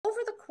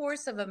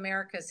course of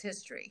America's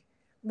history,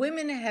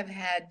 women have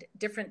had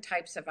different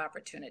types of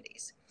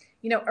opportunities.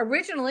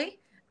 Originally,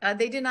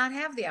 they did not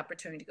have the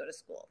opportunity to go to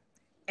school.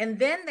 And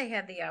then they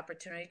had the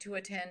opportunity to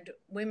attend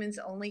women's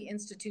only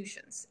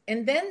institutions.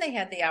 And then they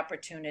had the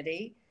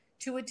opportunity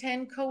to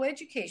attend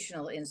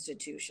coeducational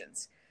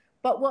institutions.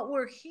 But what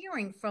we're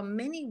hearing from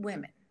many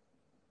women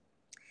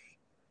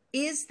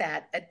is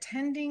that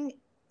attending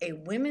a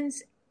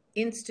women's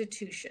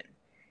institution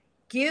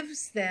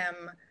gives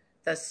them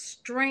the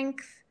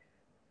strength.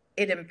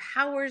 It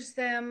empowers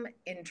them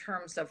in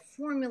terms of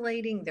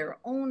formulating their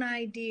own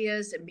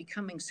ideas and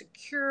becoming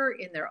secure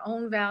in their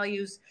own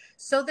values,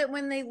 so that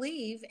when they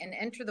leave and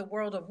enter the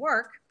world of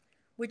work,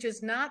 which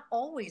is not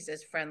always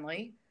as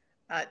friendly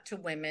to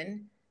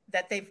women,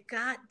 that they've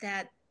got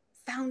that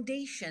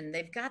foundation,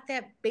 they've got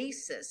that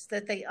basis,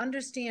 that they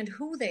understand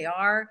who they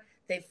are,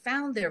 they've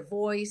found their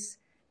voice,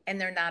 and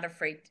they're not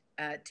afraid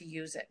to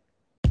use it.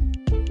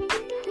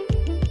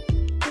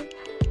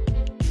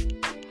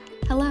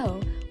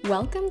 Hello.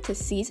 Welcome to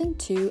Season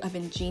 2 of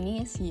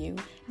Ingenious You,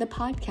 the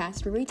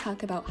podcast where we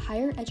talk about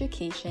higher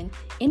education,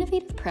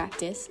 innovative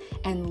practice,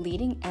 and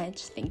leading-edge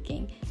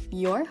thinking.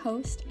 Your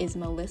host is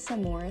Melissa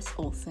Morris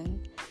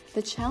Olson.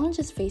 The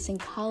challenges facing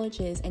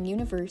colleges and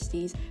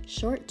universities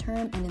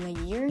short-term and in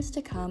the years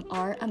to come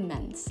are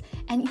immense,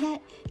 and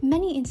yet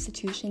many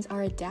institutions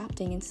are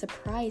adapting in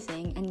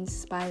surprising and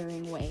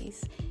inspiring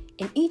ways.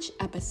 In each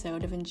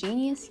episode of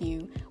Ingenious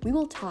You, we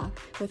will talk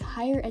with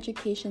higher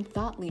education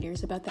thought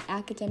leaders about the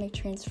academic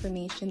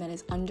transformation that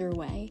is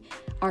underway.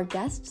 Our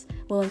guests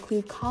will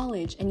include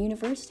college and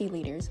university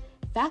leaders,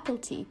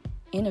 faculty,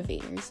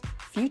 innovators,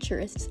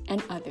 futurists,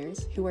 and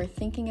others who are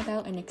thinking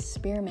about and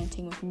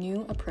experimenting with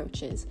new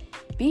approaches.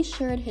 Be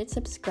sure to hit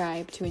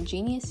subscribe to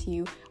Ingenious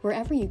You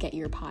wherever you get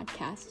your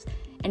podcasts.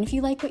 And if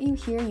you like what you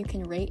hear, you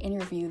can rate and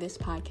review this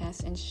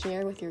podcast and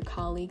share with your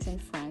colleagues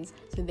and friends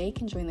so they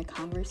can join the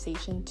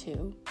conversation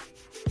too.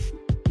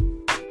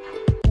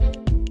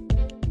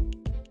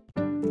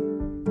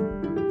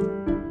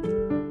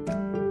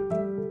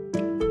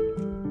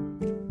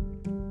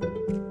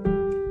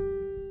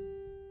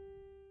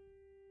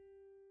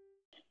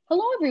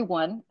 Hello,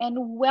 everyone,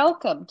 and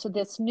welcome to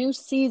this new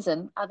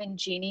season of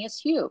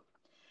Ingenious You.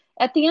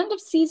 At the end of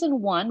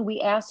Season 1,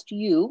 we asked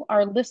you,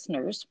 our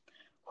listeners,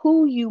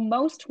 who you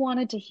most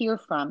wanted to hear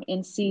from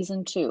in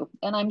Season 2.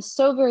 And I'm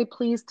so very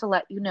pleased to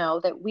let you know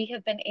that we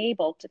have been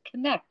able to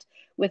connect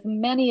with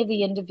many of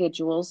the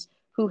individuals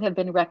who have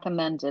been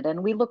recommended.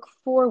 And we look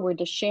forward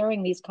to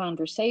sharing these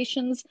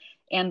conversations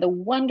and the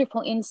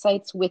wonderful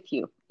insights with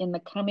you in the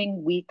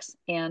coming weeks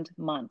and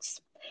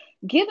months.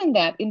 Given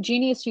that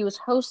Ingenious You is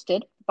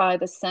hosted by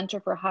the Center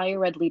for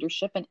Higher Ed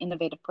Leadership and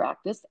Innovative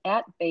Practice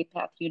at Bay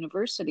Path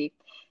University,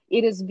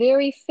 it is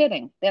very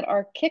fitting that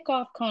our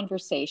kickoff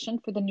conversation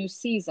for the new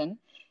season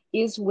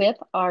is with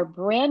our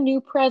brand new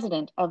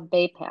president of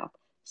Bay Path,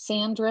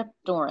 Sandra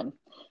Doran.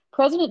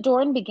 President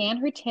Doran began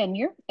her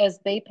tenure as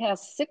Bay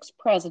Path's sixth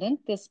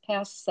president this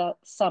past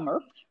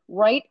summer,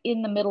 right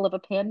in the middle of a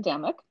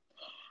pandemic.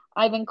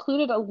 I've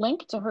included a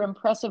link to her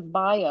impressive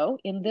bio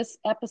in this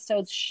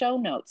episode's show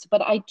notes,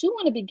 but I do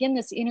want to begin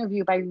this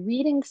interview by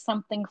reading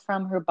something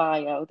from her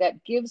bio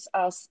that gives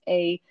us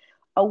a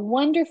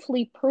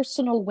wonderfully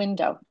personal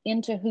window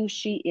into who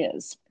she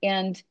is.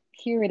 And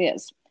here it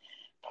is.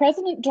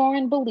 President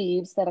Doran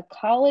believes that a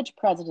college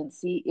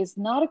presidency is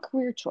not a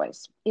career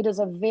choice. It is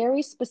a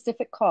very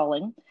specific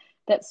calling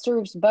that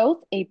serves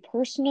both a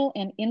personal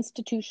and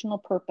institutional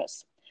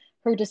purpose.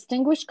 Her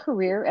distinguished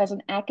career as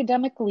an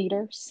academic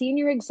leader,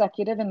 senior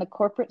executive in the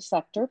corporate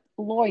sector,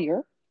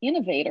 lawyer,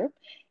 innovator,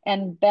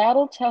 and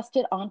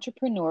battle-tested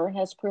entrepreneur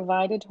has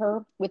provided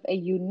her with a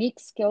unique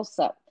skill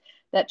set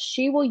that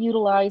she will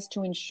utilize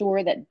to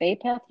ensure that Bay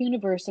Path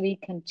University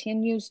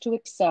continues to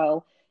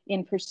excel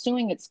in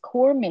pursuing its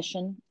core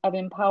mission of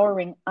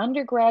empowering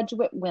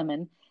undergraduate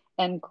women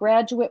and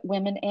graduate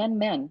women and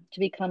men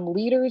to become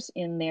leaders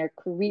in their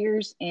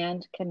careers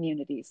and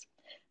communities.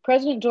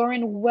 President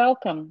Doran,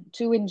 welcome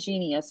to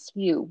Ingenious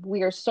You.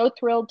 We are so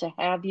thrilled to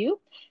have you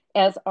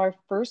as our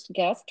first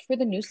guest for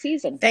the new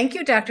season. Thank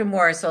you, Dr.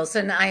 Morris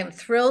Olson. I am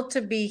thrilled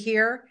to be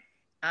here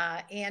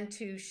and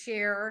to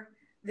share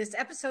this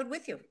episode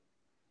with you.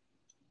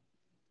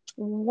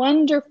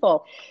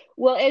 Wonderful.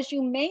 Well, as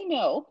you may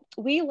know,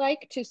 we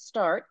like to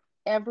start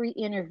every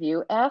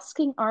interview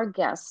asking our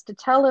guests to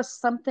tell us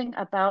something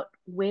about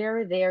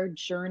where their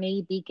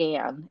journey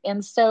began.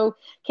 And so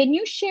can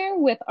you share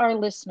with our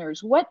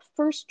listeners what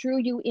first drew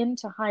you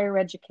into higher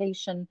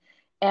education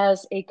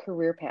as a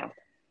career path?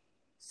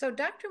 So,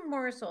 Dr.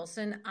 Morris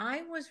Olson,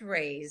 I was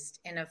raised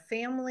in a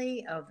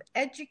family of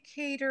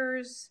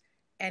educators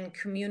and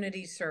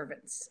community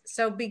servants.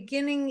 So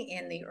beginning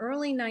in the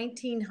early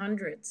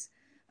 1900s,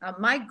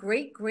 my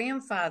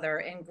great-grandfather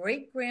and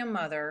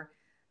great-grandmother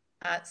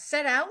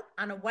set out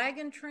on a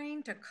wagon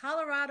train to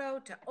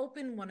Colorado to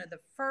open one of the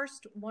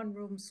first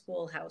one-room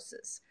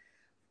schoolhouses.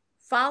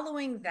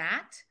 Following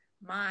that,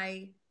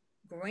 my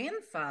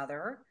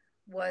grandfather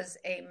was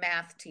a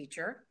math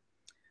teacher.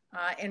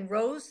 and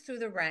rose through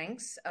the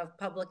ranks of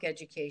public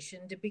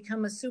education to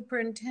become a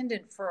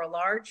superintendent for a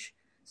large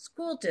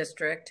school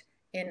district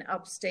in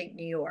upstate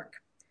New York.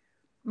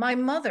 My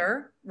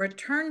mother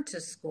returned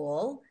to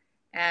school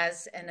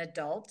as an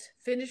adult,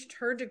 finished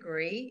her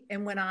degree,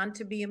 and went on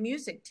to be a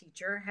music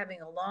teacher,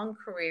 having a long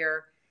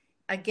career,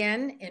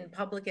 again, in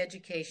public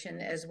education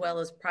as well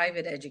as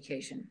private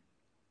education.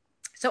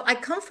 So I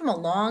come from a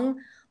long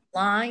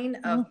line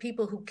of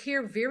people who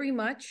care very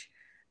much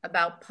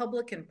about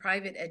public and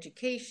private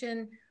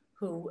education,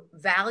 who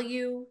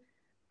value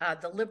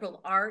the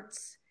liberal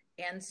arts.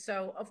 And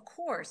so, of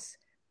course,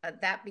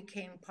 that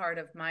became part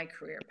of my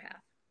career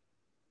path.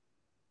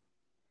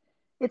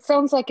 It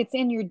sounds like it's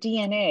in your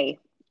DNA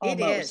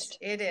almost.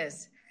 It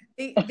is.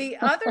 The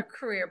other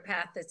career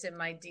path that's in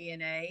my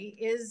DNA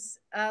is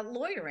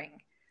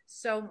lawyering.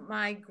 So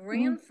my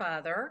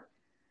grandfather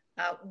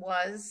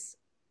was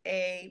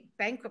a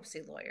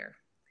bankruptcy lawyer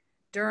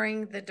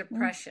during the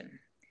Depression.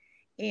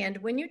 And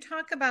when you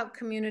talk about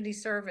community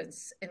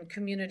servants and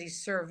community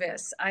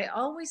service, I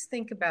always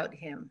think about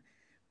him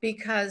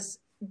because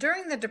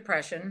during the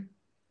Depression,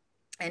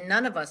 and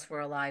none of us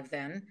were alive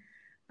then,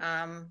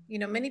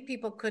 many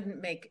people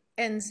couldn't make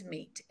ends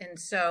meet. And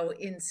so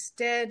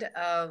instead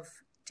of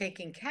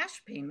taking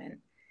cash payment,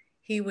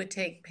 he would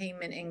take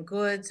payment in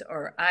goods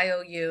or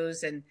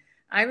IOUs. And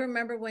I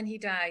remember when he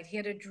died, he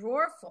had a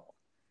drawer full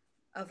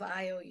of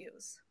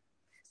IOUs.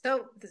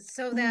 So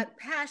that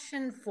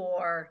passion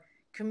for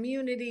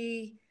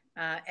community,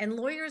 and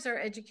lawyers are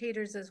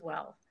educators as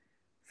well.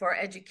 For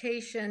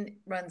education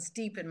runs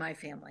deep in my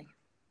family.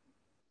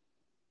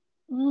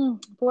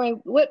 Boy,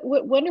 what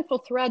wonderful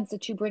threads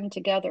that you bring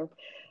together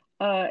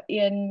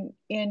in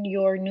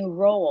your new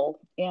role,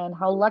 and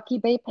how lucky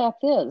Bay Path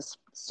is.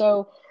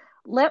 So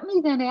let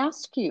me then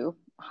ask you,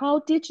 how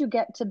did you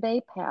get to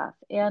Bay Path,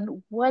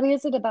 and what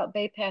is it about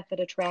Bay Path that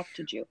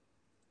attracted you?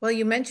 Well,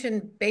 you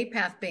mentioned Bay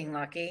Path being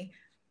lucky.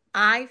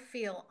 I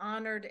feel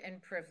honored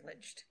and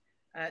privileged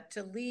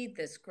to lead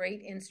this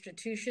great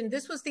institution.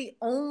 This was the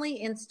only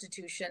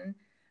institution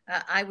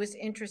I was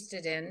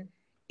interested in.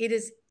 It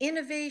is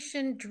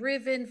innovation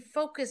driven,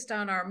 focused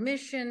on our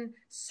mission,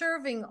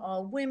 serving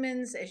all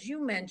women's, as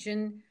you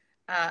mentioned,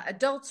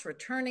 adults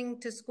returning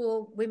to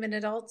school, women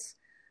adults,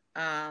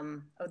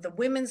 the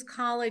Women's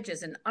College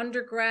as an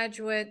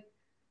undergraduate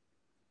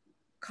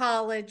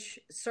college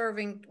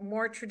serving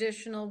more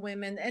traditional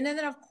women. And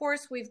then, of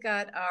course, we've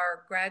got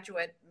our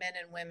graduate men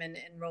and women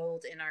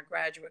enrolled in our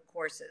graduate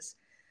courses,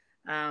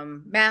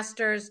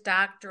 masters,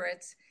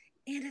 doctorates.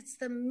 And it's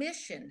the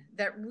mission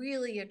that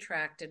really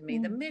attracted me.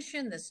 The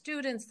mission, the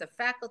students, the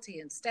faculty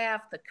and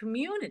staff, the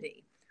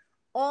community,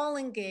 all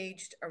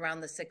engaged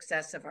around the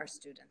success of our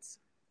students.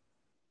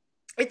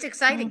 It's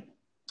exciting.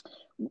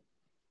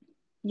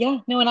 Yeah,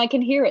 no, and I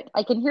can hear it.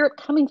 I can hear it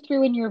coming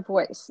through in your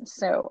voice.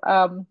 So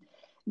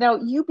now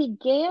you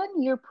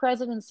began your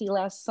presidency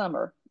last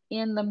summer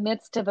in the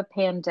midst of a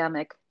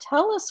pandemic.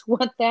 Tell us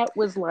what that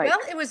was like. Well,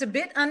 it was a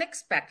bit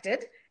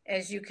unexpected,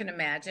 as you can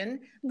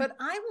imagine, but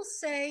I will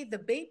say the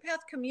Bay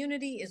Path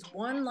community is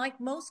one, like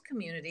most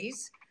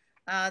communities,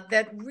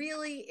 that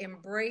really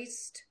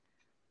embraced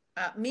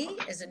me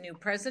as a new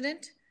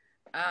president.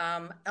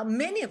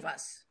 Many of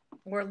us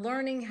were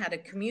learning how to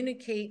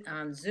communicate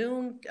on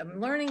Zoom,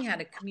 learning how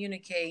to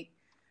communicate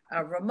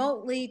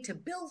remotely, to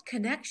build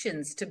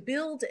connections, to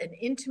build an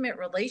intimate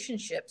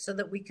relationship so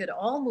that we could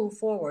all move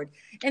forward.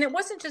 And it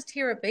wasn't just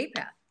here at Bay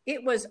Path.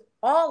 It was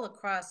all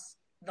across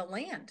the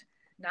land,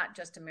 not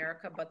just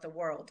America, but the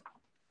world.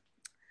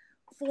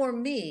 For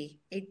me,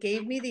 it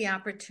gave me the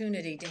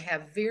opportunity to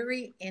have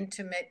very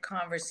intimate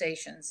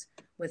conversations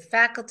with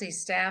faculty,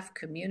 staff,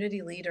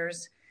 community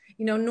leaders.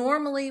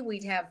 Normally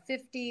we'd have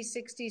 50,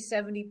 60,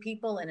 70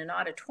 people in an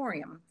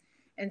auditorium.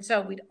 And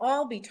so we'd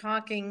all be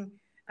talking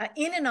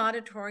in an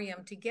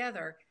auditorium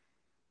together.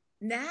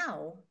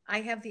 Now I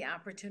have the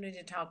opportunity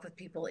to talk with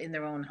people in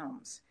their own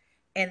homes.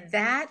 And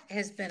that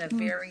has been a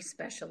very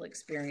special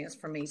experience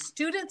for me.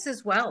 Students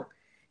as well.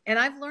 And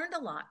I've learned a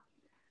lot.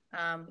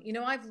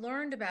 I've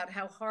learned about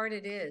how hard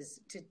it is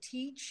to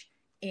teach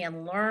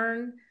and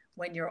learn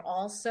when you're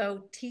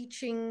also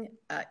teaching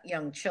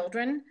young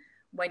children,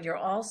 when you're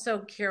also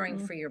caring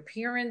for your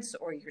parents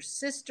or your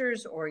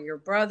sisters or your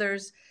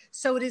brothers.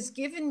 So it has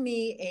given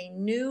me a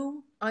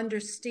new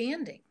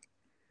understanding,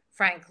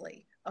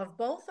 frankly, of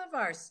both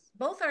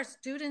our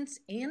students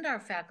and our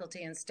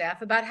faculty and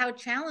staff about how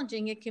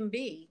challenging it can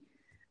be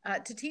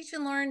to teach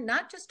and learn,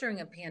 not just during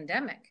a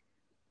pandemic,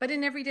 but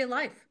in everyday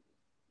life.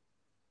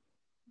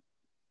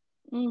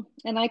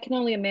 And I can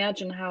only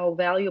imagine how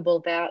valuable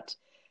that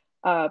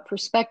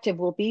perspective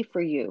will be for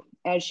you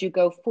as you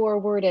go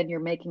forward and you're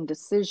making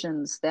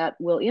decisions that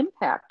will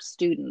impact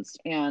students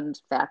and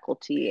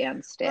faculty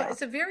and staff. Well,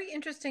 it's a very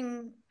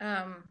interesting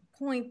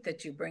point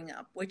that you bring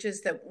up, which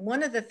is that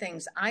one of the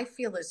things I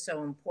feel is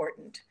so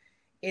important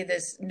is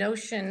this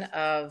notion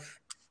of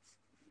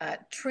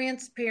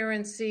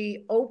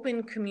transparency,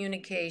 open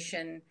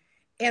communication.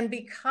 And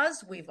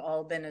because we've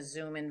all been a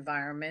Zoom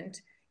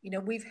environment,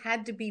 we've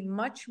had to be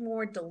much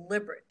more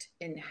deliberate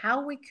in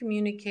how we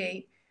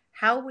communicate,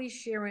 how we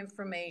share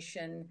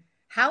information,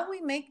 how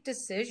we make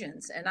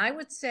decisions. And I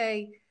would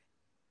say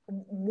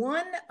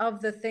one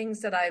of the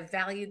things that I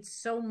valued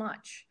so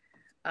much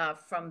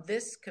from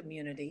this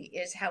community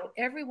is how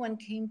everyone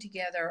came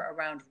together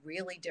around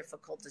really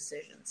difficult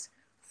decisions.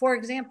 For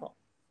example,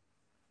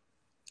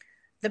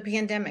 the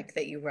pandemic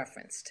that you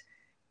referenced.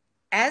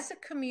 As a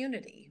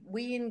community,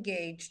 we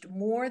engaged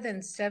more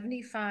than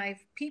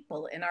 75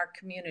 people in our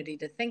community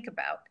to think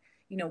about,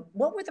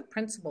 what were the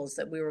principles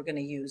that we were going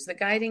to use, the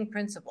guiding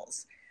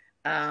principles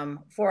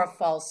for a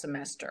fall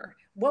semester?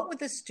 What would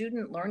the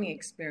student learning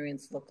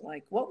experience look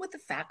like? What would the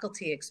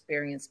faculty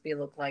experience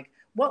look like?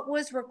 What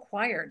was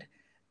required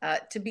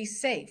to be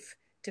safe,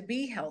 to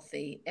be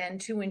healthy,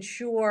 and to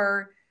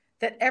ensure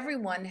that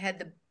everyone had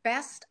the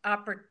best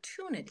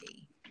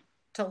opportunity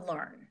to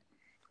learn?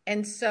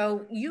 And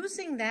so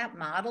using that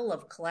model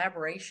of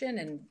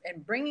collaboration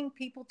and bringing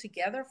people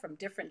together from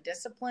different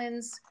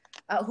disciplines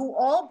who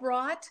all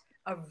brought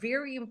a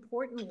very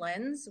important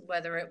lens,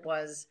 whether it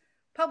was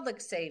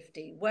public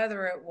safety,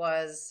 whether it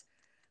was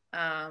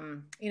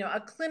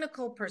a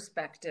clinical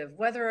perspective,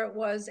 whether it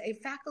was a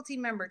faculty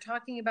member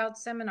talking about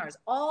seminars,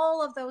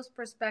 all of those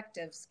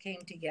perspectives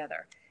came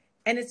together.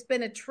 And it's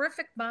been a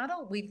terrific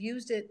model. We've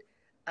used it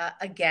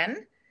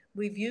again.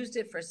 We've used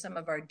it for some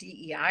of our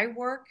DEI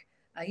work.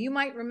 You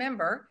might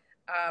remember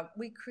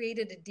we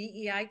created a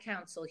DEI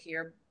council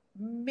here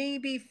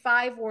maybe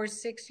 5 or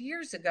 6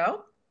 years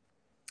ago.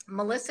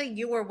 Melissa,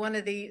 you were one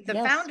of the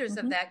Yes. founders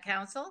of that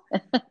council,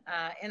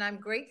 and I'm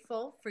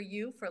grateful for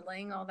you for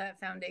laying all that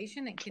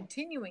foundation and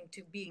continuing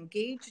to be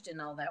engaged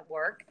in all that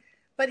work.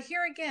 But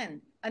here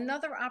again,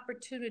 another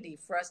opportunity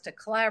for us to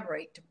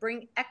collaborate, to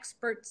bring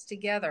experts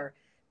together,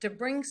 to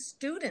bring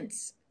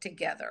students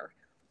together,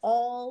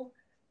 all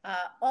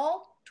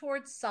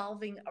towards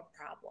solving a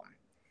problem.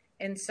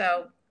 And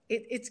so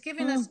it's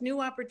given us new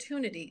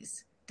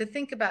opportunities to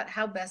think about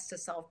how best to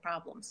solve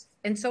problems.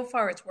 And so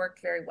far, it's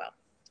worked very well.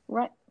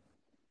 Right.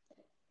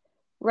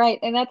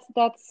 And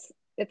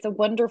it's a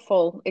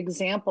wonderful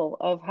example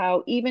of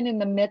how even in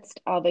the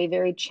midst of a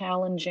very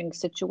challenging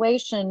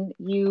situation,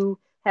 you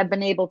have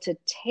been able to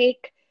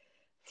take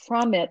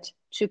from it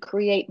to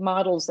create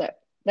models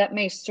that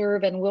may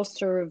serve and will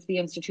serve the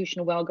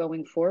institution well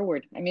going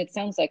forward. I mean, it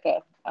sounds like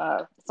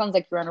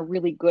you're on a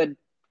really good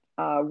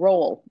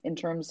role in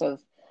terms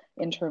of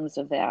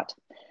that.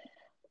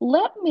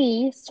 Let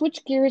me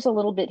switch gears a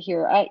little bit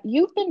here.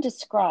 You've been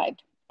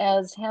described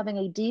as having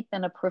a deep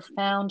and a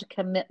profound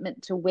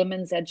commitment to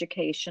women's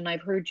education.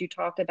 I've heard you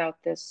talk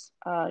about this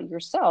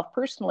yourself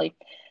personally.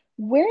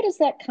 Where does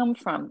that come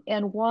from,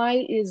 and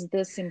why is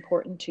this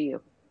important to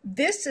you?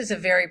 This is a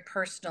very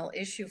personal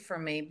issue for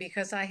me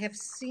because I have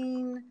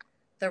seen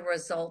the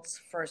results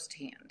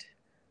firsthand.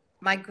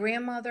 My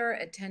grandmother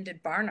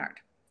attended Barnard,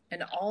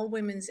 an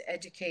all-women's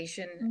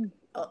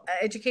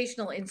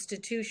educational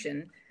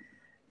institution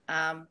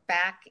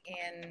back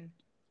in,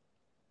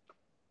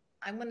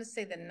 I'm going to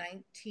say, the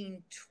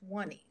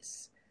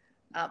 1920s.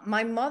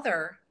 My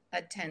mother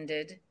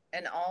attended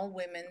an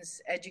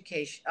all-women's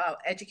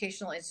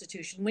educational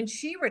institution when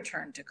she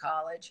returned to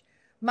college.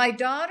 My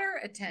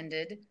daughter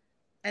attended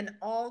an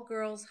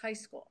all-girls high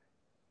school.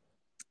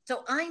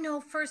 So I know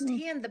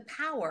firsthand the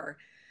power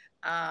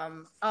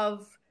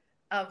of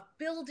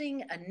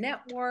building a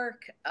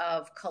network,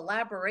 of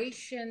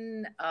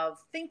collaboration, of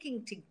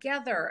thinking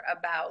together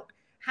about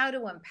how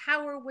to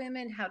empower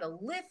women, how to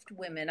lift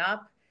women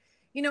up.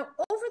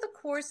 Over the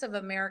course of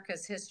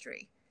America's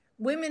history,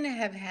 women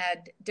have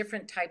had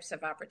different types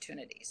of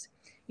opportunities.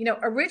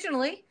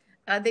 Originally,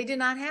 they did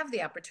not have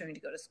the opportunity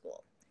to go to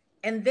school.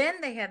 And then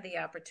they had the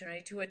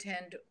opportunity to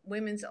attend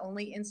women's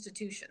only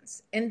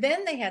institutions. And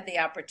then they had the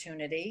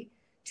opportunity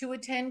to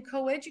attend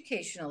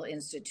coeducational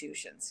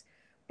institutions.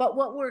 But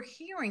what we're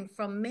hearing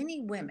from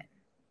many women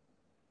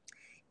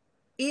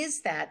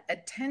is that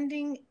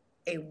attending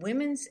a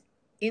women's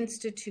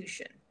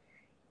institution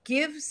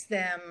gives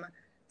them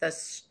the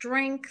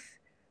strength,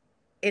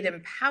 it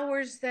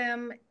empowers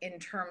them in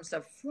terms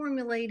of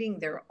formulating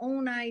their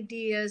own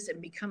ideas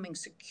and becoming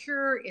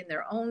secure in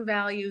their own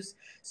values,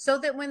 so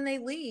that when they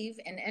leave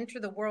and enter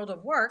the world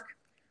of work,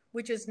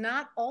 which is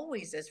not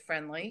always as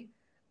friendly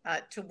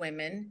to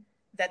women,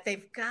 that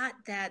they've got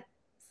that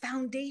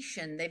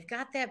foundation, they've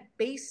got that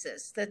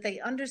basis, that they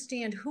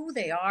understand who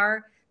they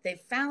are,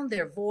 they've found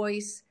their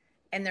voice,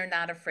 and they're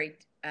not afraid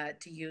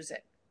to use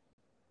it.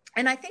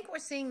 And I think we're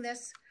seeing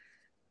this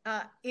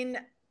in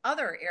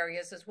other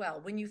areas as well.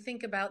 When you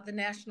think about the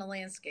national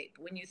landscape,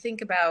 when you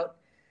think about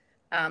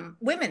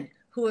women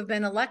who have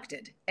been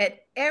elected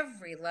at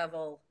every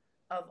level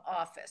of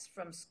office,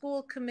 from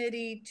school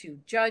committee to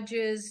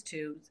judges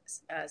to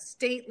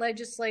state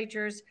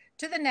legislatures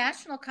to the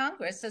National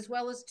Congress, as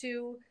well as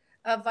to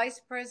Vice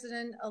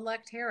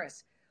President-elect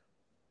Harris,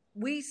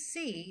 we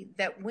see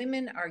that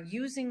women are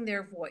using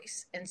their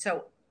voice. And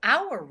so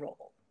our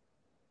role,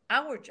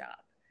 our job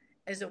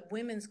as a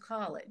women's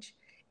college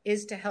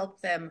is to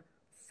help them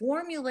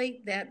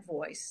formulate that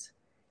voice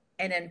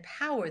and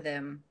empower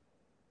them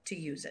to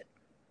use it.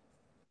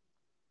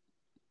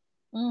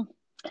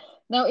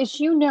 Now, as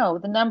you know,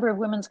 the number of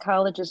women's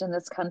colleges in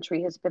this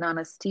country has been on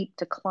a steep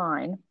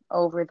decline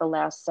over the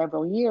last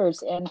several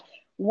years. And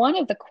one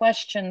of the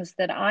questions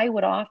that I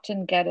would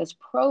often get as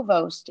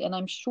provost, and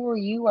I'm sure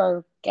you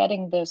are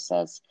getting this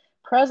as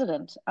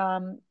president,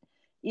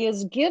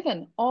 is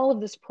given all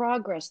of this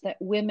progress that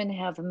women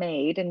have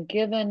made, and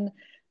given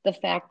the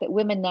fact that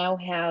women now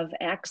have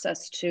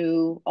access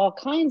to all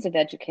kinds of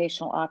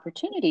educational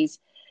opportunities,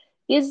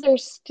 is there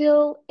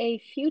still a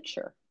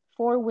future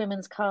for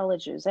women's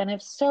colleges? And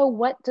if so,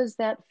 what does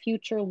that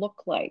future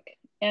look like?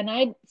 And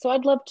I'd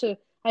love to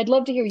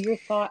hear your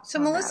thoughts So,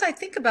 on Melissa, that. I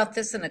think about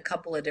this in a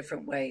couple of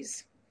different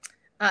ways.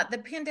 The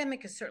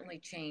pandemic has certainly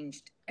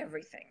changed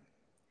everything,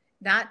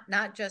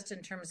 not just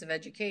in terms of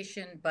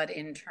education, but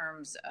in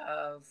terms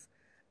of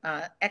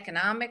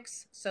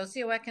economics,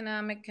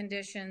 socioeconomic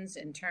conditions,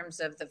 in terms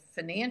of the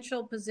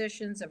financial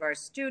positions of our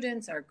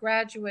students, our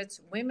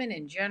graduates, women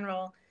in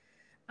general.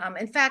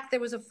 In fact,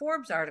 there was a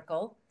Forbes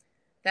article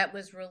that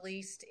was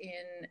released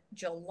in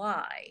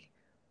July,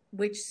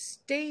 which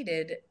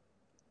stated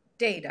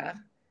data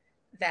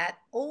that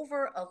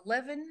over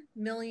 11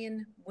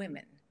 million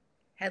women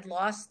had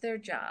lost their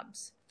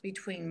jobs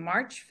between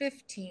March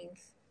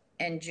 15th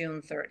and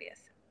June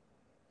 30th.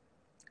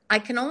 I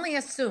can only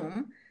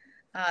assume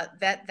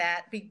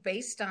that be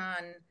based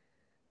on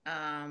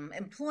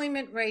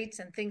employment rates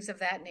and things of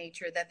that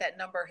nature, that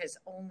number has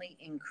only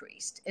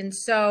increased. And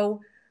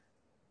so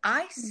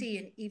I see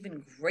an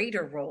even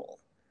greater role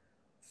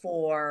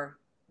for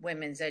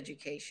women's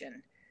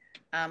education.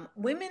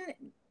 Women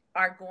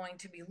are going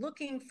to be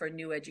looking for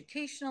new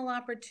educational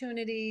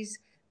opportunities.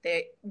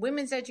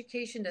 Women's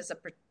education does a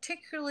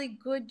particularly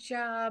good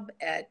job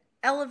at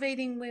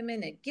elevating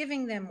women, at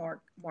giving them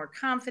more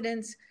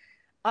confidence.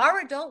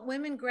 Our adult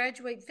women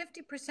graduate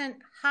 50%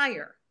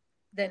 higher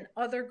than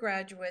other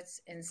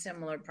graduates in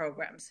similar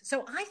programs.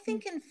 So I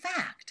think, in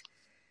fact,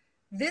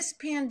 this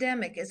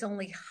pandemic has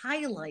only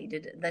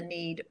highlighted the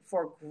need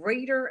for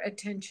greater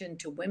attention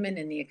to women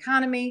in the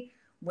economy,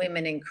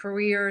 women in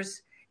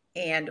careers,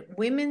 and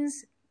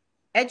women's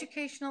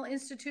educational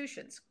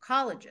institutions,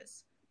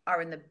 colleges,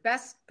 are in the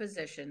best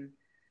position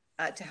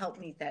to help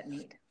meet that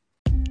need.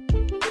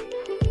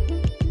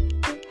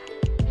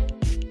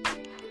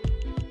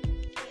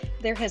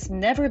 There has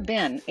never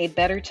been a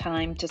better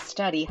time to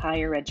study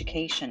higher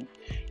education,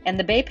 and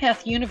the Bay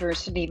Path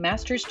University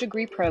Master's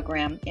Degree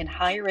Program in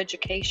Higher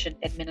Education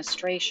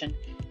Administration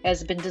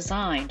has been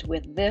designed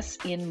with this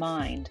in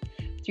mind.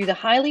 Through the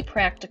highly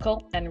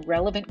practical and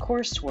relevant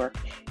coursework,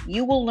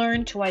 you will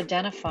learn to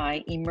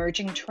identify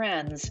emerging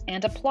trends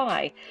and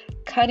apply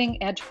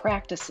cutting-edge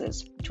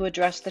practices to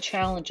address the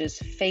challenges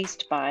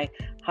faced by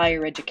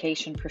higher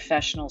education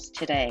professionals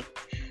today.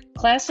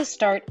 Classes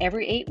start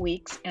every 8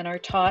 weeks and are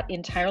taught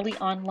entirely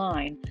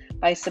online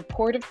by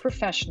supportive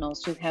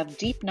professionals who have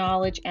deep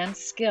knowledge and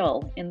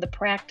skill in the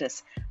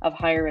practice of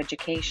higher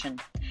education.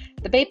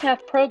 The Bay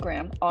Path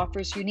program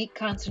offers unique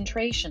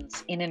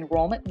concentrations in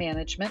enrollment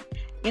management,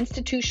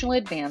 institutional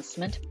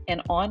advancement,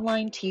 and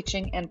online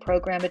teaching and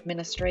program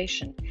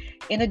administration,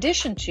 in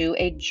addition to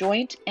a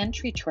joint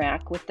entry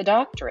track with the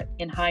doctorate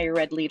in higher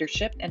ed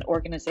leadership and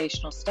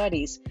organizational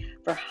studies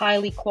for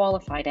highly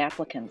qualified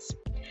applicants.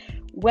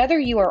 Whether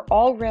you are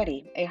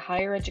already a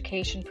higher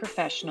education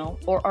professional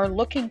or are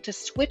looking to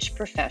switch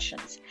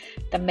professions,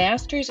 the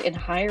Masters in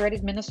Higher Ed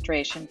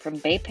Administration from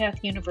Bay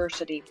Path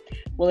University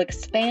will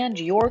expand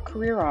your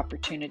career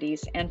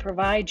opportunities and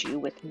provide you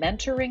with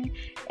mentoring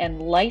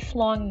and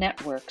lifelong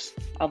networks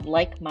of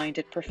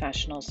like-minded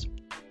professionals.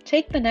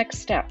 Take the next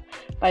step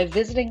by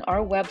visiting our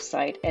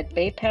website at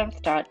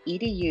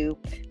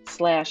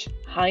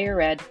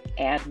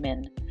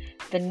baypath.edu/higheredadmin.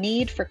 The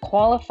need for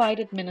qualified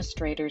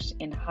administrators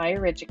in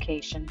higher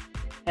education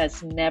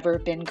has never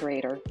been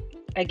greater.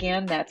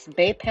 Again, that's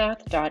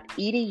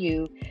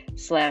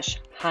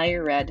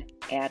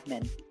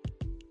baypath.edu/higheredadmin.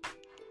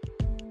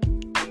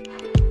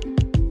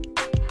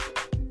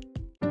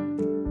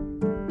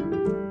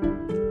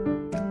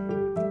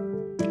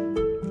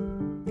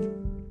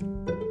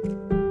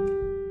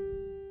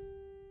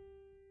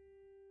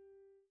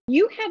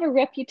 You have a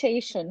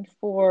reputation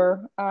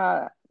for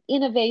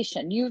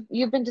innovation.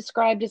 You've been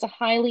described as a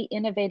highly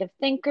innovative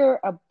thinker,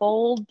 a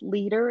bold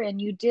leader,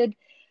 and you did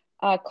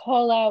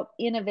call out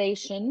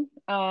innovation,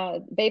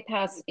 Bay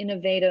Path's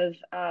innovative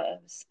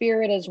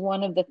spirit as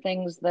one of the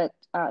things that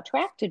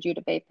attracted you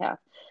to Bay Path.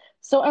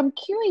 So I'm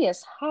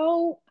curious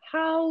how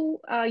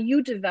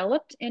you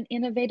developed an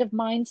innovative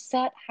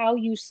mindset, how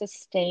you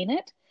sustain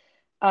it,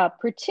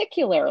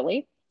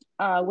 particularly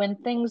when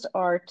things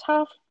are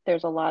tough.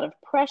 There's a lot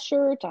of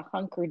pressure to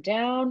hunker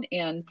down,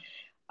 and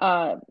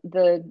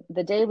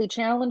the daily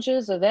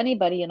challenges of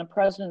anybody in a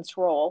president's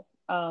role,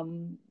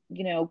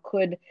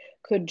 could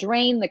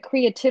drain the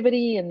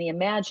creativity and the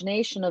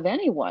imagination of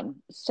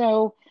anyone.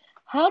 So,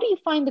 how do you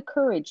find the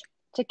courage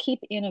to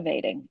keep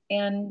innovating?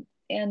 And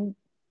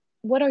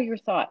what are your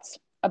thoughts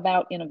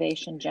about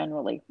innovation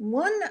generally?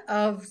 One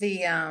of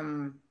the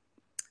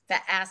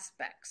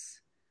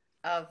aspects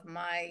of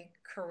my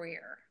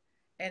career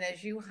And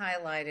as you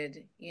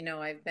highlighted,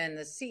 I've been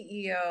the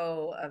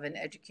CEO of an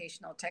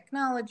educational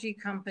technology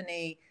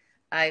company.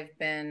 I've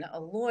been a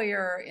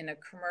lawyer in a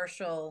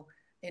commercial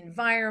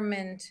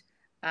environment.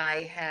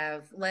 I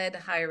have led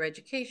higher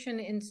education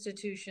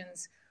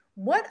institutions.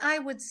 What I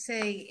would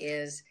say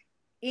is,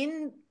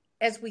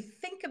 as we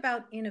think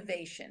about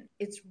innovation,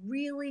 it's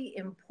really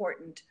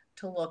important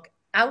to look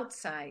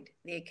outside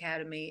the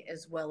academy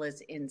as well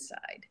as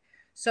inside.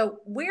 So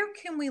where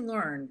can we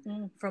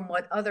learn from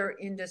what other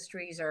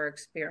industries are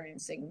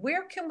experiencing?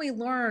 Where can we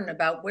learn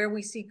about where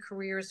we see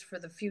careers for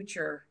the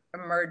future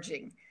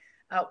emerging?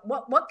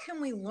 What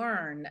can we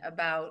learn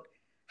about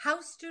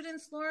how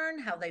students learn,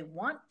 how they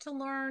want to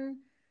learn?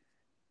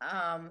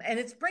 And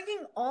it's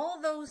bringing all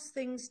those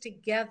things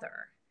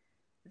together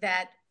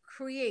that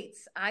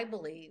creates, I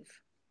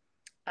believe,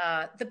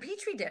 the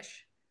Petri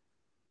dish,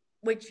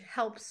 which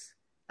helps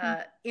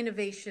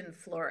innovation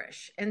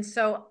flourish. And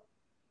so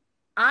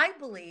I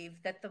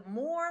believe that the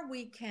more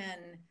we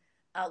can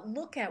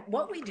look at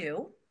what we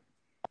do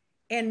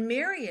and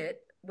marry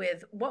it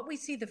with what we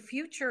see the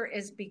future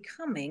as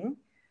becoming,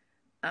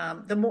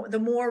 the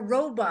more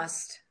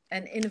robust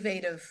and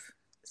innovative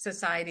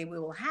society we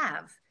will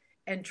have.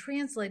 And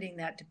translating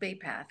that to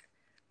BayPath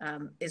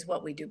is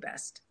what we do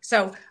best.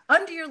 So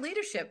under your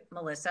leadership,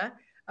 Melissa,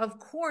 of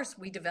course,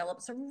 we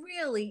developed some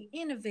really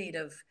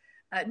innovative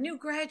new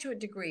graduate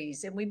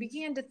degrees, and we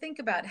began to think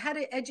about how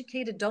to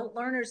educate adult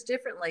learners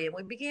differently, and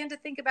we began to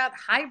think about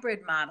hybrid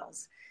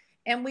models.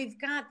 And we've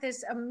got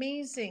this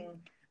amazing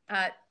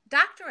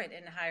doctorate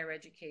in higher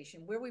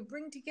education where we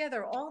bring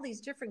together all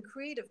these different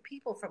creative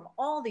people from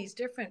all these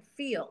different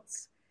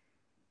fields.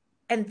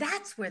 And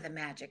that's where the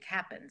magic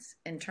happens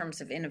in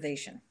terms of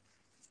innovation.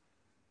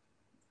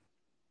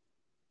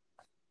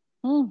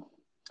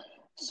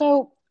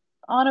 So,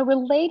 on a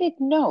related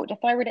note,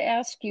 if I were to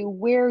ask you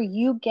where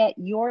you get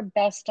your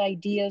best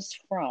ideas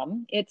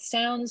from, it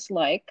sounds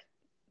like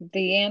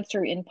the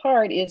answer in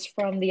part is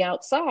from the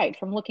outside,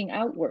 from looking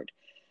outward.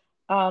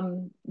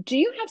 Do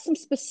you have some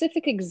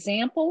specific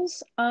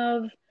examples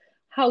of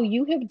how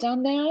you have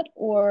done that,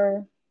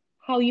 or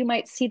how you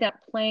might see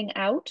that playing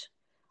out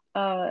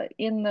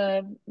in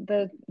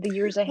the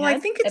years ahead? Well, I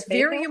think it's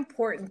very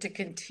important to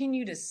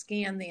continue to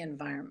scan the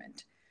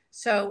environment.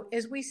 So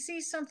as we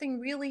see something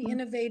really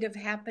innovative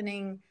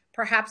happening,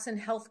 perhaps in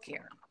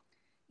healthcare,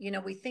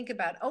 we think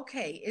about,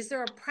 okay, is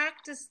there a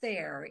practice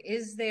there?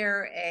 Is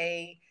there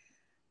a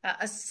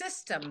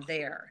system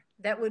there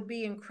that would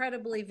be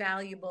incredibly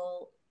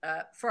valuable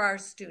for our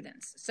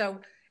students? So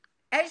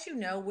as you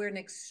know, we're an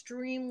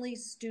extremely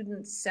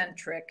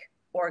student-centric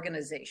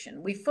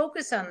organization. We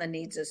focus on the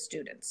needs of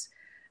students.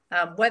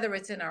 Whether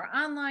it's in our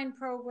online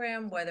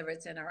program, whether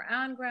it's in our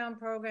on-ground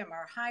program,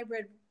 our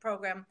hybrid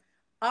program,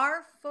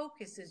 our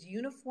focus is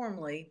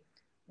uniformly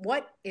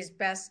what is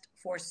best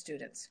for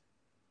students.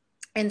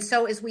 And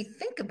so as we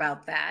think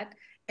about that,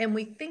 and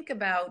we think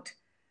about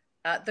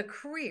the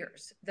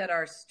careers that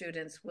our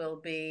students will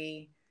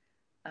be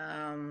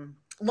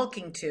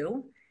looking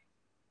to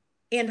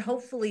and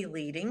hopefully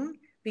leading,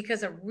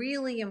 because a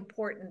really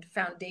important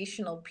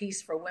foundational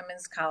piece for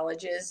women's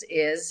colleges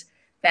is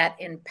that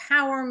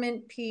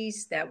empowerment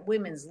piece, that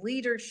women's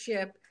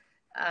leadership.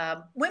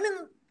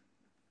 Women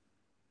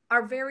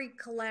are very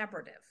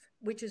collaborative,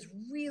 which is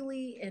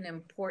really an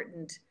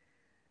important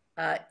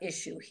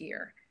issue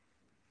here.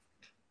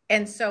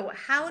 And so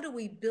how do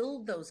we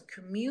build those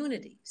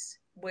communities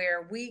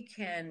where we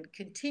can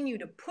continue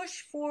to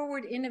push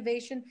forward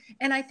innovation?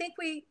 And I think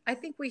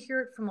we hear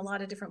it from a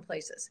lot of different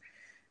places.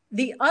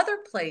 The other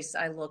place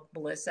I look,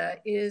 Melissa,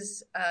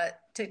 is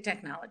to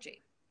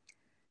technology.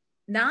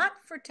 Not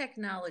for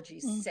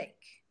technology's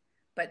sake,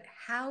 but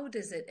how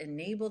does it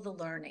enable the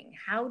learning?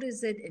 How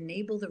does it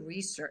enable the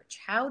research?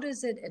 How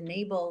does it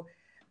enable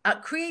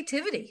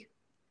creativity?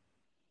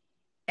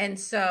 And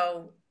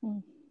so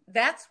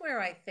that's where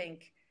I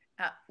think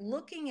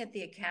looking at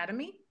the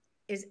academy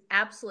is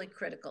absolutely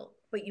critical.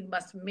 But you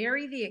must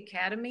marry the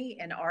academy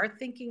and our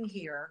thinking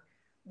here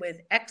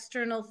with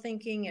external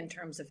thinking in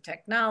terms of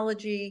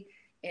technology,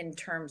 in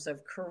terms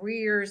of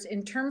careers,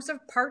 in terms of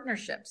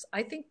partnerships.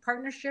 I think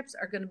partnerships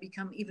are going to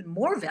become even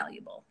more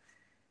valuable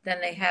than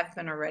they have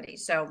been already.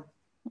 So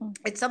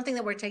it's something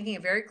that we're taking a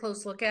very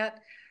close look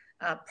at,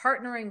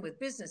 partnering with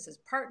businesses,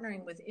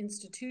 partnering with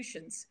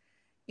institutions.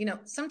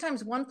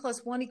 Sometimes 1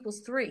 + 1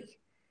 = 3.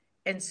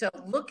 And so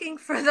looking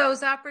for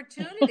those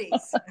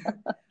opportunities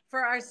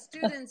for our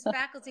students,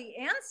 faculty,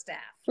 and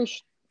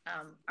staff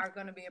are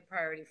going to be a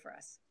priority for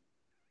us.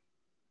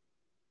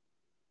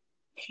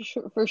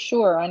 For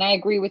sure. And I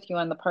agree with you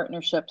on the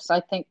partnerships.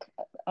 I think,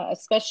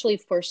 especially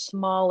for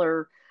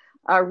smaller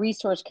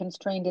resource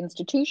constrained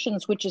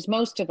institutions, which is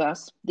most of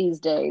us these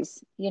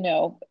days,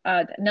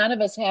 none of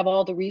us have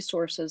all the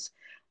resources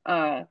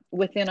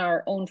within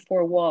our own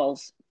four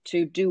walls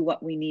to do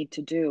what we need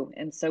to do.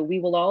 And so we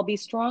will all be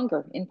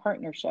stronger in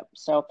partnership.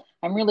 So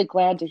I'm really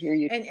glad to hear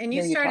you. And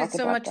you started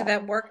so much of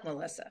that work,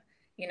 Melissa,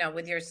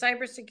 with your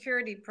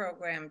cybersecurity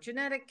program,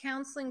 genetic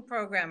counseling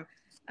program,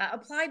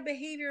 applied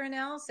behavior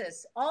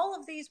analysis. All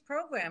of these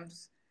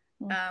programs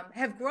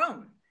have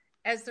grown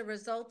as the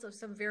result of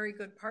some very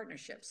good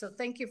partnerships. So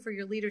thank you for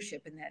your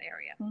leadership in that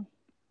area.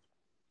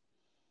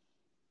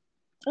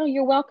 Oh,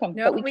 you're welcome.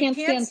 No, but we can't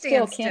stand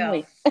still, can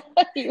we?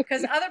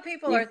 Because other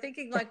people are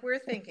thinking like we're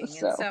thinking.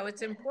 So. And so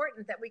it's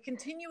important that we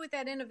continue with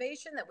that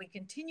innovation, that we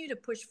continue to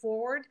push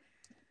forward.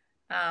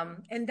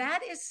 And that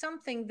is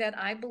something that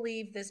I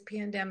believe this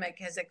pandemic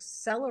has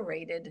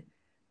accelerated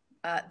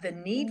the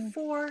need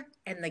for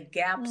and the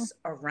gaps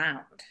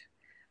around.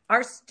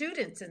 Our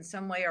students in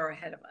some way are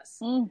ahead of us.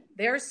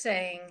 They're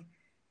saying,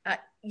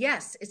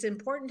 yes, it's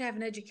important to have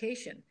an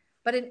education,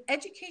 but an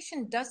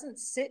education doesn't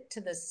sit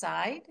to the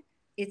side.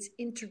 It's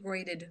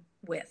integrated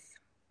with.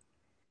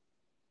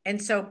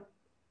 And so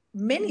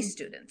many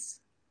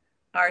students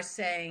are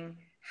saying,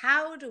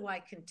 how do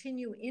I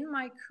continue in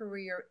my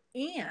career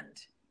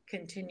and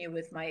continue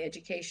with my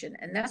education?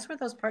 And that's where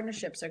those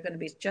partnerships are going to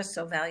be just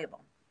so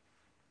valuable.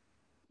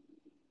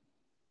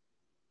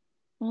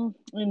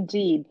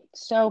 Indeed.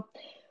 So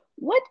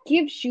what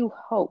gives you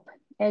hope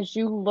as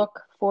you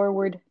look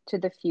forward to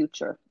the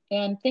future?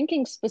 And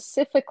thinking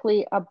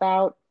specifically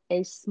about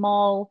a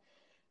small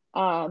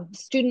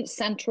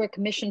student-centric,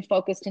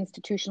 mission-focused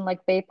institution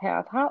like Bay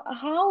Path,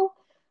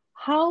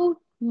 how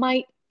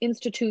might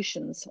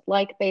institutions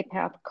like Bay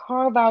Path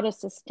carve out a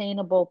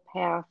sustainable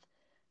path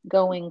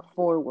going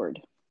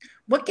forward?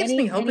 What gives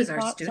me hope is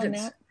our thoughts on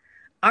students. that?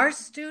 Our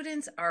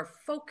students are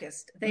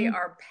focused. They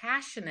are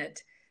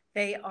passionate.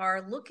 They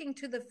are looking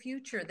to the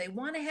future. They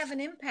want to have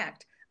an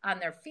impact on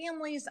their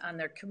families, on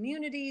their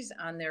communities,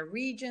 on their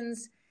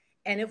regions.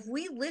 And if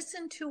we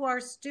listen to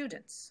our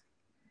students,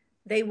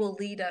 they will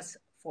lead us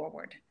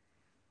forward.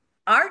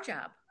 Our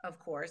job, of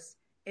course,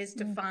 is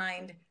to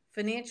find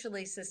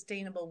financially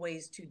sustainable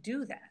ways to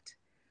do that.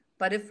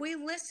 But if we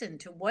listen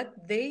to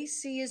what they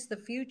see as the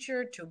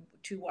future,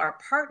 to our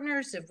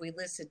partners, if we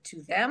listen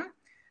to them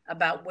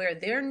about where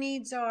their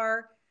needs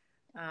are,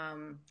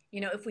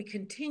 if we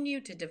continue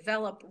to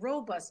develop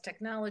robust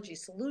technology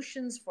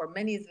solutions for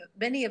many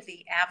of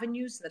the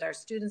avenues that our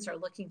students are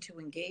looking to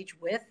engage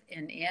with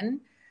and in,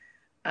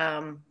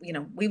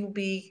 we will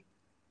be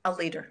a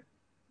leader.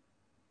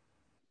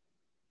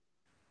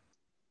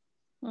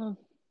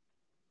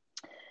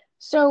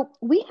 So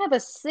we have a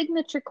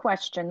signature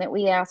question that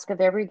we ask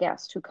of every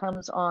guest who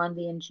comes on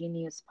the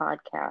Ingenious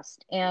podcast.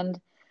 And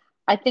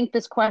I think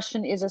this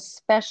question is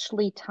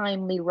especially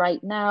timely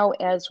right now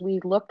as we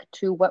look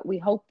to what we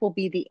hope will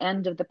be the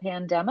end of the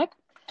pandemic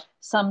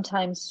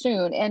sometime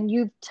soon. And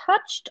you've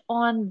touched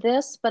on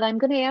this, but I'm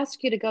going to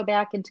ask you to go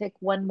back and take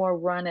one more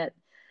run at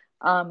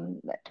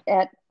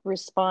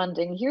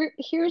responding.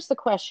 Here's the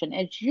question.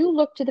 As you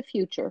look to the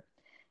future,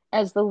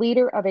 as the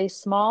leader of a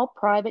small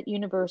private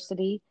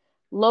university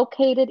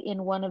located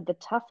in one of the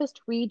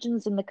toughest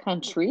regions in the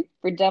country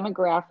for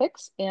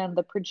demographics and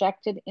the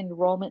projected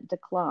enrollment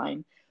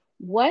decline,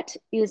 what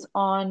is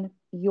on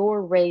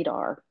your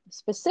radar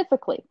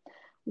specifically?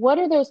 What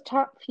are those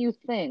top few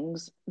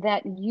things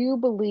that you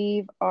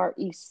believe are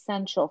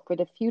essential for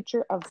the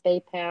future of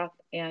Bay Path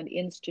and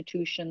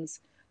institutions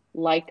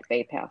like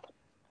Bay Path?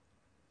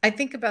 I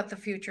think about the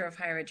future of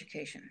higher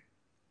education.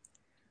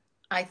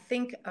 I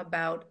think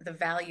about the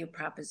value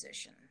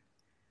proposition.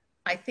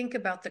 I think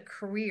about the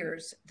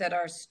careers that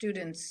our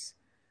students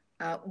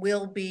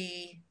will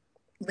be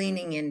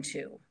leaning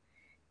into.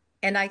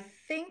 And I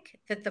think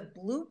that the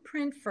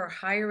blueprint for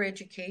higher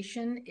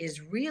education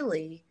is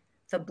really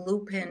the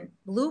blueprint,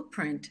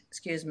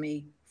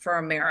 for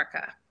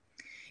America.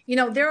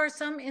 There are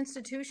some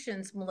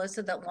institutions,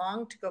 Melissa, that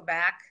long to go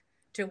back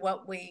to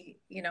what we,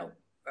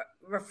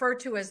 refer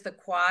to as the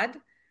quad.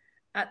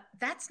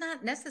 That's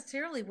not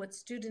necessarily what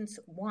students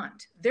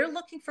want. They're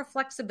looking for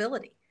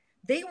flexibility.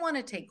 They want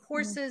to take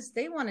courses.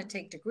 They want to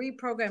take degree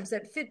programs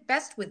that fit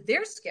best with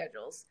their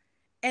schedules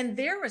and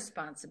their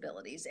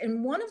responsibilities.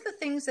 And one of the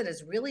things that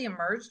has really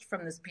emerged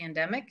from this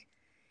pandemic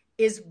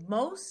is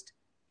most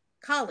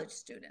college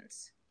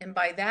students, and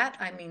by that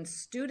I mean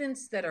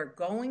students that are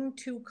going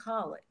to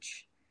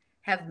college,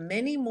 have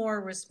many more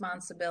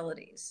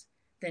responsibilities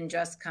than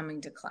just coming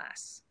to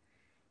class.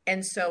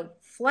 And so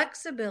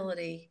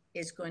flexibility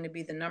is going to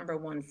be the number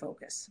one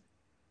focus.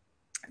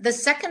 The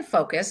second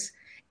focus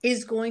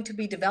is going to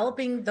be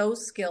developing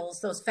those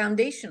skills, those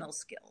foundational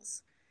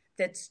skills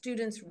that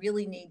students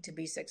really need to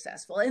be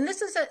successful. And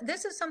this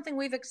is something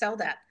we've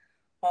excelled at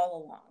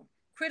all along.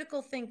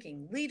 Critical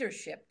thinking,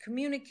 leadership,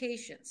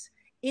 communications,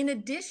 in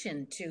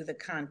addition to the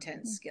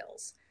content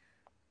skills.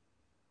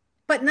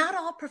 But not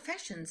all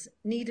professions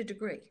need a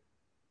degree.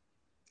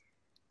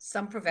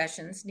 Some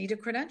professions need a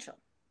credential,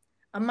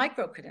 a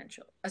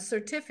micro-credential, a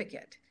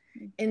certificate.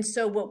 And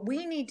so what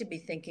we need to be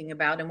thinking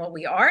about, and what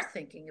we are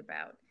thinking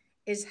about,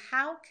 is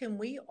how can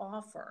we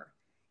offer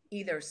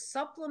either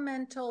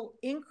supplemental,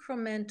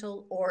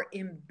 incremental, or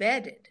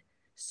embedded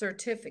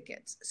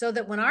certificates so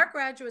that when our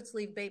graduates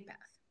leave Bay Path,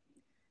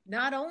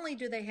 not only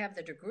do they have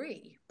the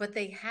degree, but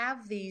they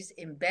have these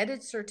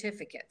embedded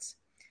certificates,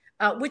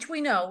 which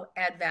we know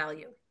add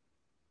value.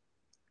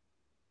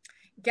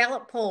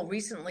 Gallup Poll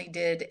recently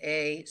did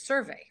a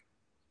survey,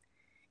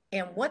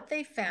 And what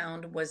they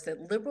found was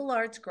that liberal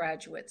arts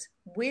graduates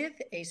with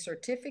a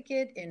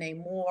certificate in a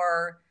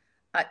more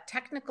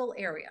technical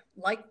area,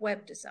 like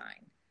web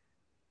design,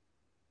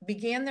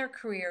 began their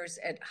careers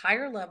at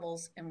higher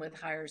levels and with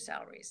higher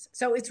salaries.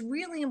 So it's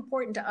really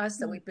important to us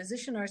that we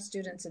position our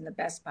students in the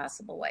best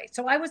possible way.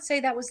 So I would say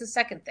that was the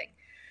second thing.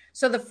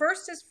 So the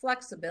first is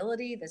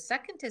flexibility. The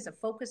second is a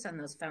focus on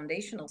those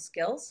foundational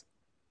skills.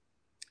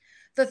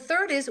 The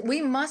third is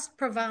we must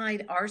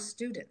provide our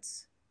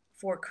students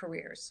for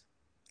careers,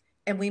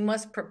 and we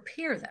must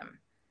prepare them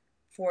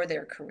for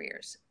their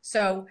careers.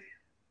 So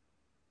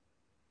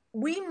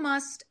we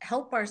must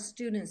help our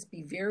students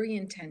be very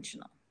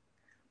intentional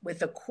with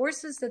the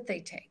courses that they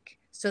take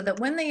so that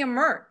when they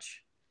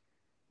emerge,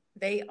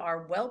 they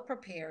are well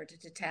prepared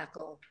to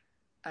tackle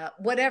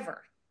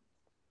whatever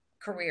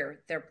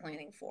career they're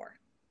planning for.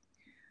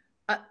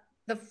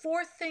 The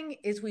fourth thing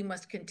is we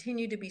must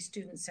continue to be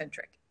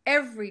student-centric.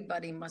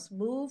 Everybody must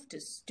move to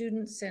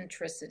student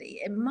centricity.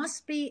 It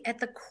must be at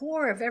the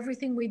core of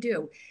everything we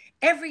do.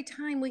 Every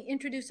time we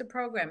introduce a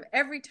program,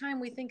 every time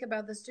we think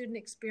about the student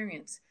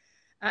experience,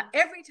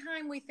 every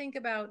time we think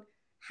about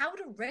how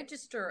to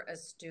register a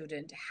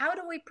student, how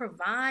do we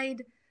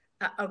provide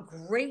a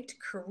great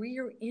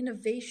career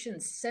innovation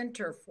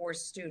center for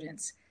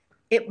students,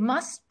 it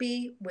must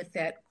be with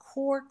that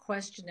core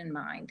question in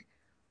mind: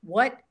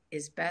 what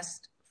is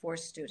best for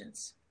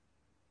students?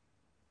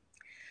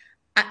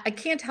 I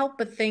can't help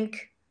but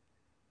think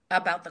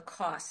about the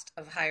cost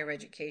of higher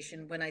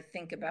education when I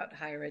think about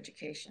higher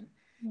education.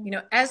 You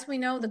know, as we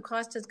know, the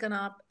cost has gone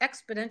up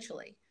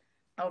exponentially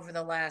over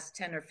the last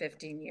 10 or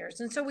 15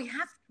 years. And so we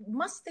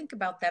must think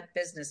about that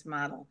business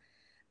model.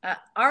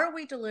 Are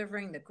we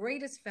delivering the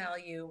greatest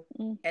value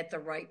at the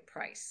right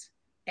price?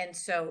 And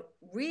so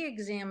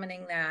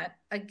re-examining that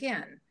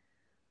again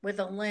with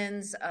a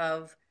lens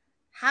of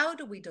how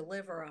do we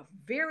deliver a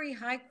very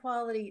high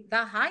quality,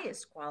 the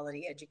highest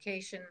quality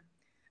education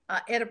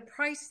at a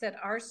price that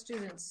our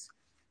students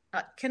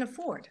can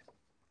afford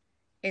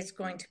is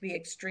going to be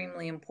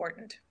extremely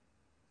important.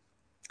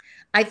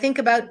 I think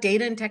about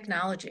data and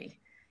technology.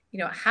 You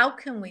know, how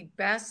can we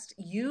best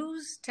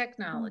use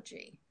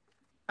technology,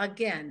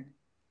 again,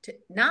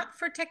 not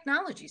for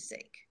technology's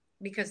sake,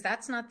 because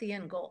that's not the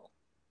end goal.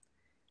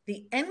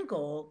 The end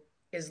goal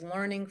is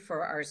learning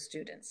for our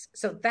students.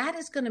 So that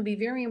is going to be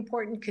very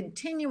important,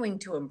 continuing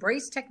to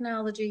embrace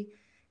technology,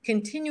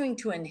 continuing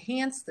to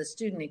enhance the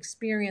student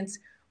experience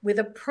with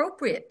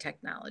appropriate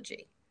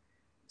technology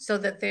so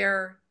that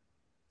their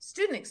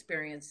student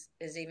experience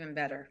is even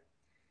better.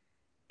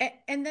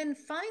 And then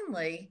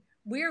finally,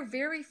 we're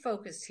very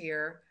focused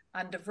here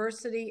on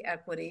diversity,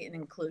 equity, and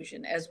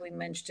inclusion, as we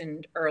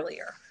mentioned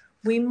earlier.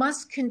 We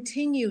must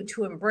continue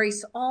to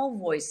embrace all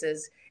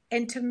voices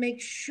and to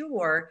make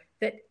sure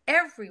that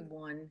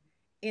everyone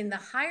in the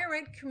higher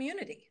ed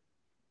community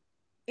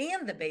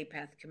and the Bay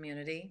Path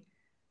community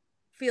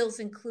feels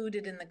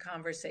included in the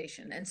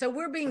conversation. And so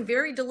we're being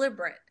very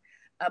deliberate,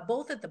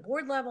 both at the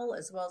board level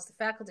as well as the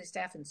faculty,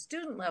 staff, and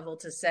student level,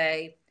 to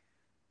say,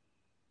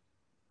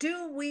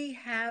 do we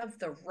have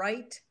the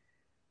right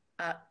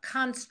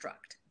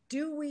construct?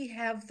 Do we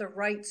have the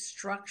right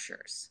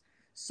structures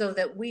so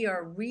that we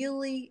are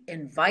really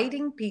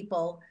inviting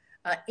people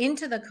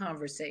into the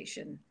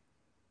conversation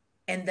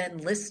and then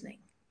listening?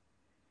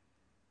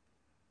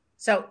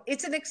 So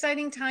it's an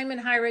exciting time in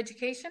higher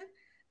education.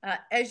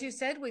 As you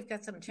said, we've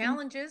got some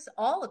challenges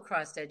all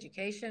across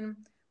education,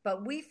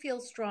 but we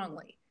feel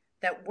strongly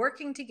that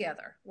working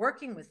together,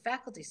 working with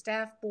faculty,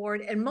 staff,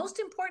 board, and most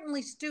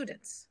importantly,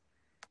 students,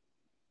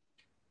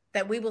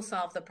 that we will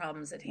solve the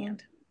problems at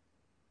hand.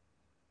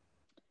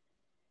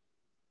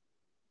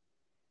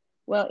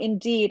 Well,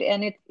 indeed,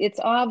 and it's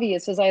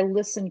obvious as I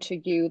listen to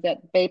you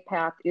that Bay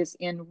Path is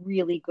in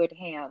really good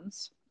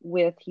hands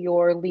with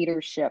your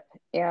leadership,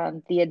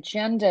 and the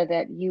agenda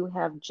that you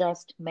have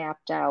just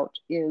mapped out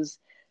is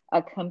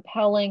a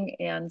compelling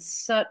and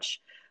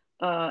such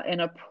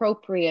an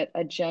appropriate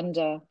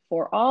agenda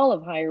for all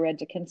of higher ed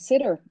to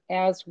consider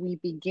as we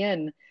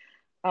begin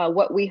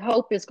what we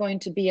hope is going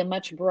to be a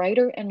much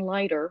brighter and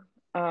lighter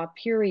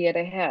period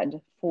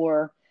ahead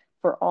for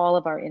all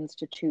of our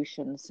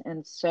institutions.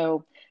 And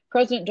so,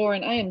 President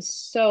Doran, I am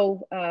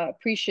so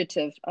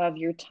appreciative of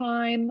your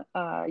time,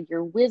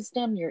 your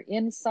wisdom, your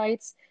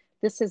insights.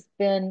 This has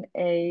been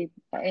an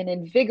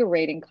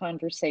invigorating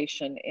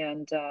conversation,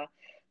 and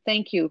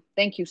thank you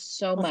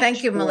so much.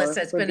 Thank you,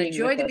 Melissa. It's been a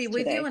joy to be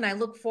with you, and I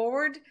look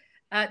forward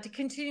to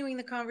continuing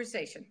the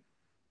conversation.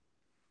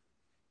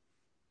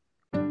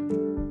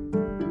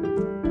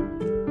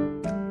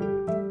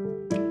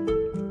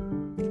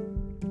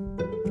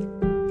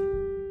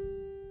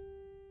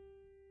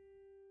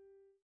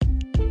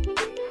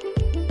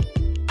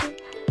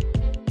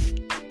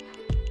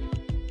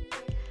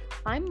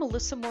 I'm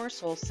Melissa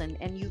Morris-Olson,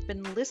 and you've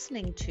been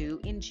listening to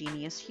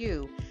Ingenious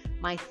You.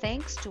 My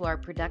thanks to our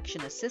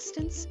production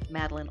assistants,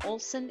 Madeline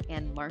Olson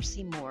and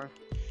Marcy Moore.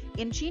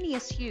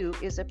 Ingenious You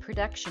is a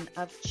production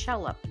of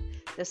CHELUP,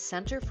 the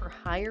Center for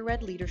Higher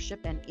Ed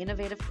Leadership and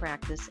Innovative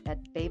Practice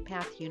at Bay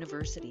Path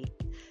University.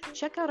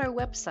 Check out our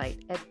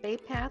website at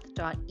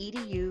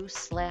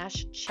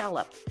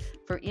baypath.edu/chellup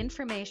for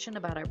information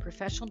about our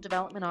professional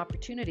development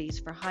opportunities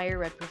for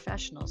higher ed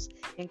professionals,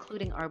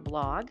 including our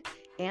blog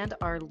and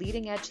our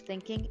Leading Edge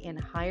Thinking in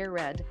Higher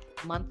Ed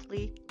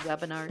monthly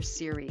webinar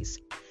series.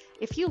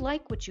 If you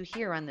like what you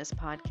hear on this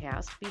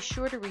podcast, be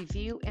sure to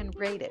review and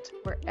rate it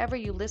wherever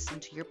you listen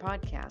to your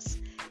podcasts.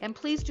 And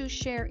please do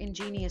share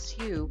Ingenious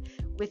You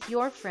with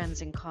your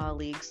friends and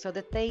colleagues so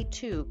that they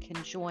too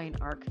can join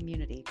our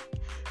community.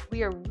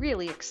 We are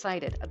really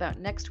excited about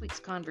next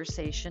week's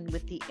conversation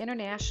with the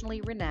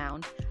internationally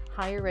renowned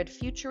higher ed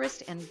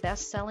futurist and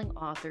best-selling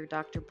author,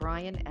 Dr.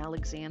 Brian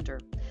Alexander.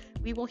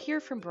 We will hear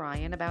from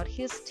Brian about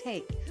his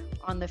take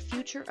on the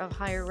future of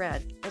higher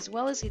ed, as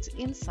well as his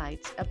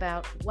insights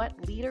about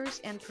what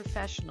leaders and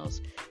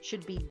professionals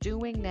should be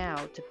doing now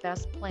to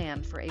best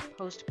plan for a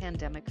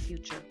post-pandemic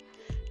future.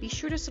 Be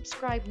sure to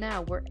subscribe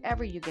now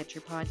wherever you get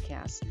your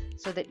podcasts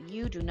so that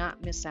you do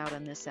not miss out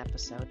on this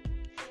episode.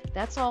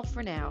 That's all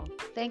for now.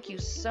 Thank you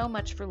so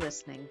much for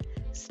listening.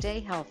 Stay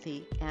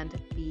healthy and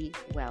be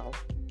well.